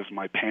ass of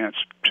my pants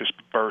just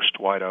burst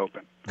wide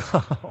open.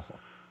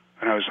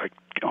 And I was like,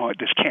 oh,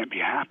 this can't be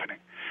happening.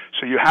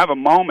 So you have a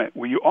moment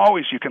where you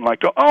can like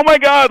go, oh my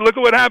God, look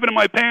at what happened to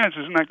my pants.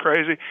 Isn't that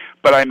crazy?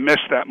 But I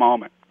missed that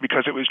moment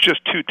because it was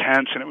just too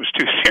tense and it was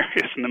too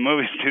serious and the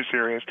movie's too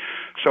serious.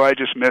 So I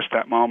just missed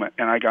that moment,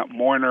 and I got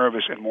more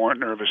nervous and more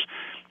nervous,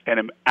 and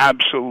I'm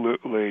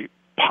absolutely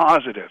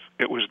positive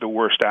it was the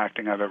worst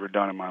acting I've ever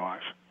done in my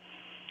life.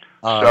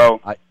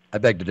 I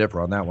beg to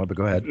differ on that one, but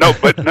go ahead. No,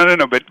 but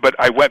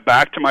I went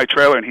back to my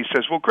trailer, and he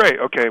says, well, great,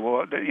 okay,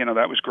 well,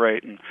 that was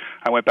great. And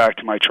I went back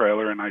to my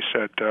trailer, and I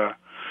said,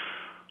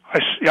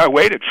 I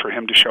waited for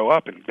him to show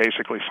up and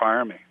basically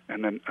fire me.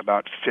 And then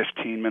about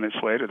 15 minutes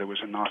later, there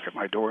was a knock at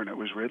my door, and it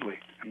was Ridley.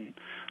 And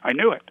I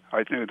knew it.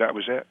 I knew that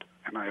was it.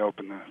 And I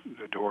opened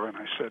the door, and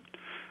I said,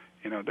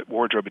 the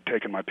wardrobe had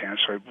taken my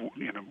pants, so I,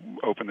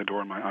 opened the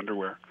door in my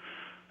underwear.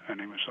 And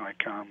he was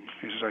like, Josh,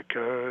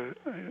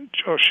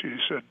 he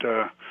said,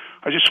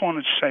 I just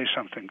wanted to say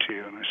something to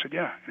you. And I said,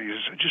 yeah. And he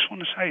said, I just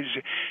want to say,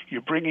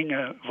 you're bringing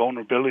a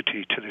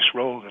vulnerability to this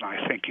role that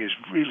I think is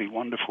really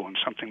wonderful and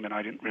something that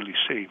I didn't really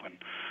see when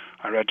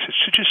I read it.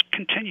 So just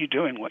continue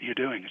doing what you're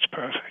doing. It's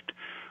perfect.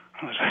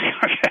 I was like,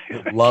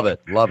 okay. Love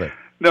it.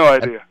 No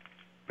idea.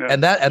 Yeah.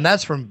 And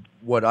that's from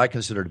what I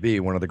consider to be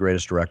one of the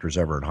greatest directors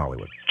ever in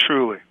Hollywood.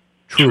 Truly.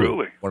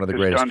 One of the He's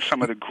greatest. done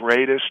some of the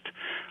greatest.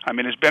 I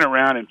mean, he's been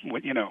around, and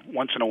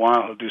once in a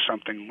while he'll do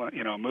something,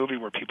 a movie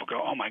where people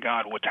go, "Oh my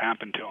God, what's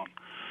happened to him?"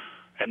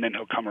 And then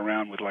he'll come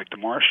around with like The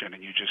Martian,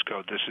 and you just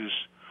go, "This is."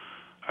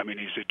 I mean,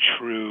 he's a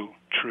true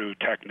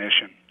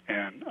technician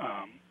and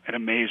an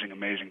amazing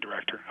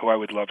director who I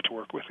would love to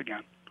work with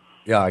again.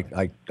 Yeah,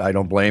 I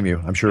don't blame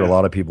you. I'm sure a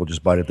lot of people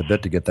just bite at the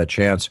bit to get that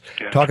chance.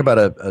 Yeah. Talk about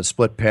a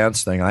split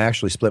pants thing. I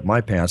actually split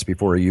my pants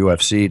before a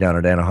UFC down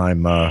at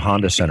Anaheim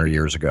Honda Center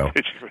years ago.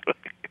 Did you really?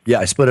 Yeah,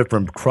 I split it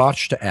from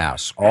crotch to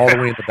ass, all the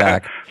way in the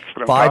back.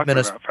 That's what I'm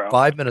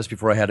 5 minutes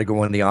before I had to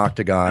go in the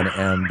octagon,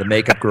 and the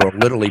makeup girl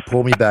literally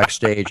pulled me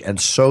backstage and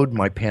sewed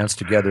my pants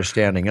together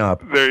standing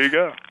up. There you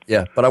go.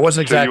 Yeah, but I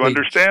wasn't exactly. So you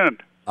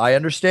understand. I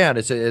understand.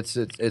 It's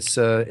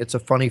a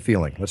funny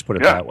feeling. Let's put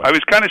it that way. I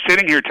was kind of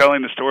sitting here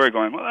telling the story,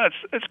 going, "Well,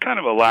 it's kind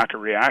of a lack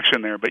of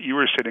reaction there," but you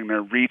were sitting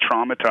there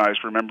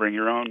re-traumatized, remembering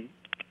your own,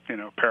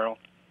 peril.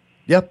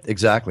 Yep,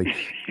 exactly.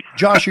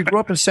 Josh, you grew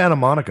up in Santa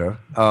Monica.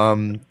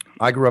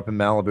 I grew up in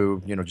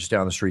Malibu, just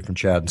down the street from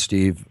Chad and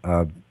Steve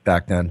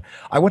back then.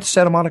 I went to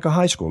Santa Monica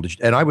High School,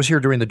 and I was here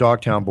during the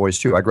Dogtown Boys,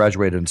 too. I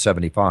graduated in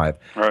 75.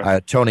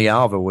 Right. Tony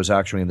Alva was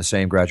actually in the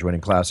same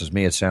graduating class as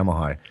me at Sama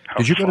High.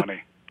 How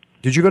funny.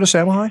 Did you go to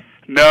Sama High?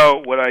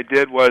 No, what I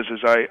did was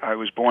I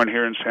was born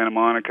here in Santa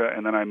Monica,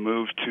 and then I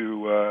moved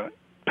to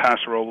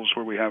Paso Robles,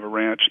 where we have a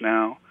ranch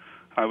now.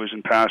 I was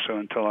in Paso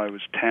until I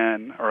was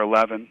 10 or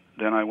 11.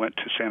 Then I went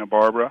to Santa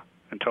Barbara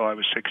until I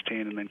was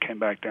 16, and then came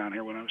back down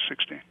here when I was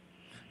 16.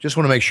 Just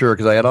want to make sure,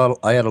 because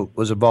I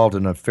was involved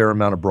in a fair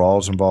amount of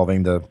brawls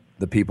involving the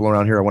people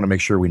around here. I want to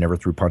make sure we never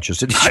threw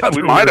punches at each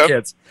other. We might have.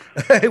 Kids.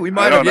 We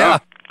might have, yeah.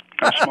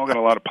 I was smoking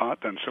a lot of pot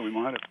then, so we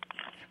might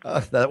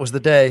have. That was the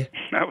day.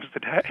 That was the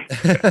day.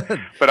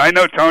 But I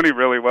know Tony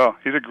really well.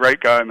 He's a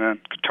great guy,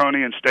 man.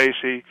 Tony and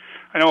Stacy.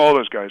 I know all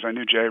those guys. I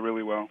knew Jay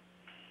really well.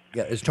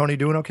 Yeah, is Tony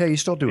doing okay? He's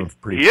still doing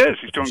pretty. He is.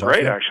 He's doing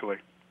great, actually.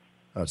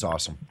 That's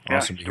awesome. Yeah,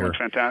 Awesome he's to hear. doing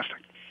fantastic.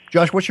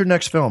 Josh, what's your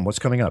next film? What's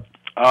coming up?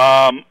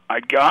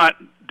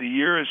 The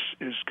year is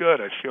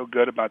good. I feel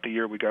good about the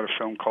year. We got a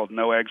film called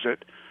No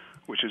Exit,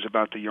 which is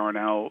about the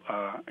Yarnell,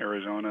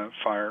 Arizona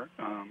fire,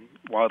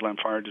 wildland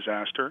fire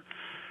disaster.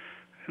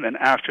 And then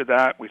after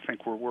that, we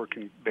think we're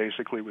working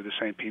basically with the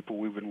same people.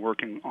 We've been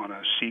working on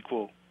a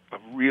sequel, a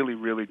really,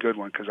 really good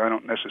one, because I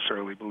don't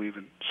necessarily believe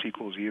in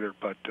sequels either,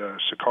 but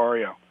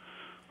Sicario.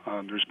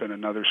 There's been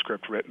another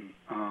script written,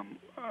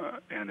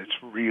 and it's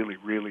really,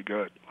 really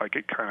good. Like,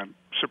 it kind of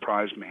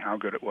surprised me how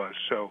good it was.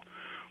 So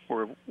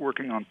we're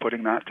working on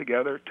putting that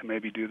together to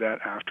maybe do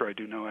that after I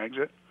do No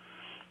Exit.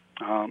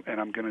 And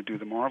I'm going to do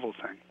the Marvel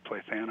thing,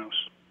 play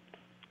Thanos.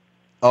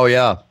 Oh,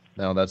 yeah.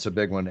 No, that's a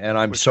big one. And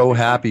I'm so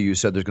happy you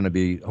said there's going to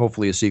be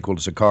hopefully a sequel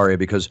to Sicario,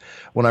 because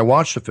when I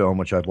watched the film,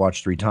 which I've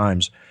watched 3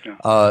 times,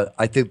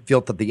 I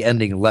felt that the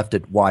ending left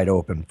it wide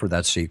open for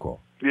that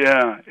sequel.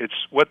 Yeah, it's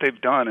what they've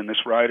done, and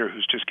this writer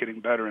who's just getting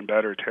better and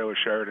better, Taylor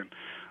Sheridan.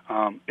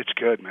 It's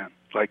good, man.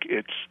 Like,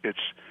 it's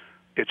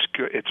it's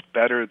good. It's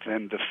better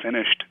than the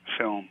finished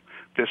film.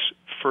 This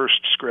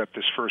first script,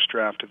 this first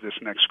draft of this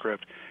next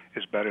script,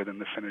 is better than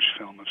the finished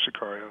film of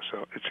Sicario.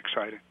 So it's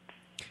exciting.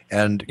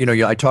 And,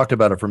 I talked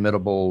about a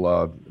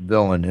formidable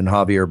villain in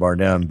Javier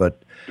Bardem,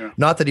 but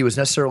not that he was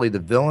necessarily the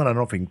villain. I don't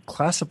know if he can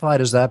classify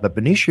it as that, but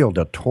Benicio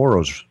del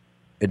Toro's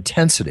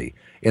intensity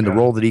in the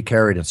role that he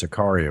carried in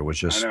Sicario was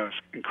just... I know, it's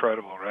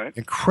incredible, right?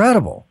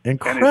 Incredible. And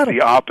it's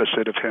the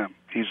opposite of him.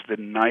 He's the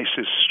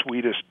nicest,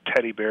 sweetest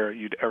teddy bear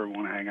you'd ever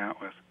want to hang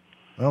out with.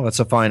 Well, that's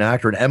a fine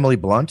actor. And Emily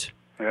Blunt,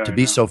 to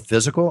be so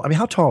physical. I mean,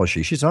 how tall is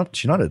she? She's not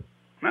a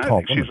I tall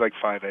think woman. she's like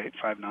 5'8",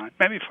 5'9",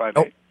 maybe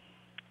 5'8".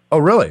 Oh,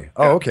 really?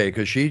 Oh, okay.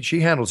 Because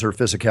she handles her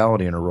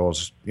physicality in her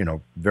roles,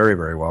 very,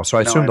 very well. So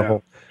I assume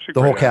the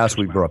whole cast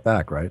we brought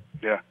back, right?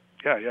 Yeah.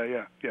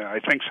 I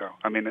think so.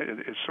 I mean,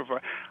 it's so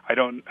far. I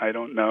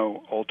don't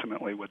know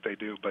ultimately what they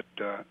do, but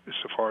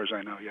so far as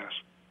I know, yes.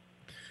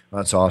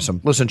 That's awesome.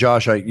 Listen,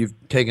 Josh, you've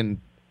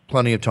taken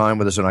plenty of time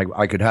with us, and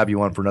I could have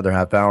you on for another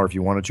half hour if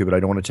you wanted to, but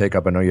I don't want to take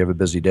up. I know you have a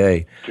busy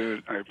day.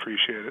 Dude, I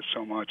appreciate it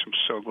so much. I'm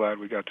so glad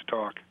we got to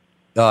talk.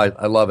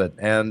 I love it,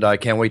 and I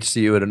can't wait to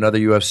see you at another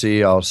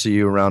UFC. I'll see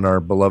you around our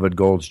beloved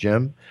Gold's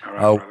Gym. All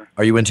right, brother.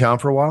 Are you in town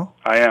for a while?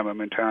 I am. I'm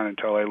in town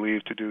until I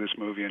leave to do this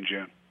movie in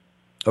June.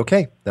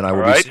 Okay, then I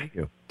will be seeing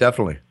you.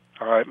 Definitely.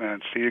 All right, man.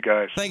 See you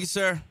guys. Thank you,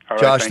 sir. All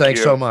right, Josh,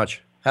 thanks so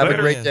much. Have Later.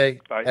 a great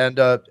day. Bye.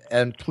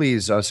 And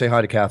please say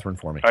hi to Catherine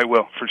for me. I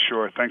will, for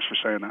sure. Thanks for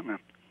saying that, man.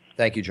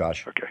 Thank you,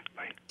 Josh. Okay,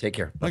 bye. Take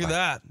care. Look Bye-bye. at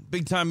that.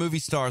 Big-time movie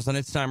stars on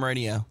It's Time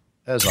Radio.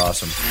 That's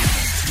awesome.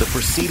 The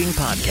preceding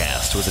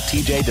podcast was a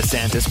TJ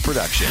DeSantis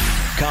production.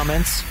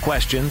 Comments,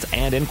 questions,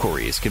 and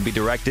inquiries can be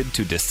directed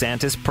to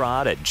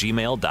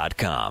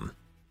DeSantisProd@gmail.com.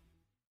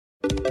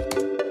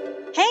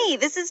 Hey,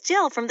 this is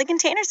Jill from the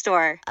Container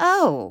Store.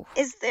 Oh.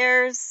 Is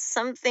there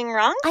something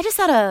wrong? I just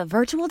thought a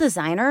virtual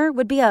designer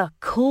would be a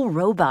cool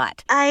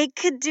robot. I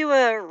could do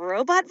a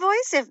robot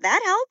voice if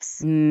that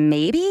helps.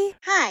 Maybe?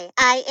 Hi,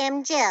 I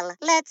am Jill.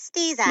 Let's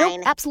design.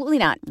 Nope, absolutely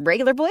not.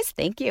 Regular voice,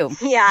 thank you.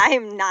 Yeah,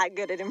 I'm not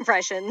good at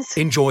impressions.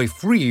 Enjoy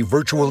free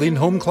virtual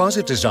in-home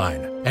closet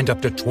design and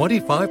up to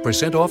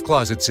 25% off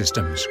closet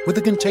systems with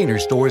the Container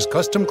Store's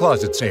custom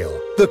closet sale.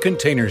 The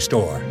Container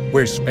Store,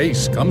 where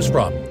space comes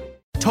from.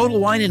 Total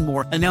Wine &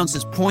 More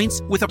announces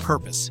points with a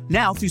purpose.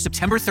 Now through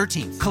September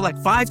 13th, collect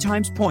 5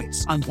 times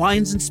points on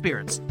wines and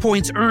spirits.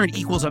 Points earned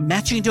equals a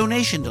matching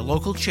donation to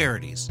local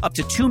charities. Up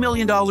to $2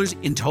 million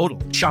in total.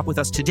 Shop with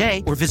us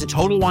today or visit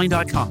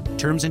TotalWine.com.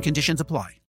 Terms and conditions apply.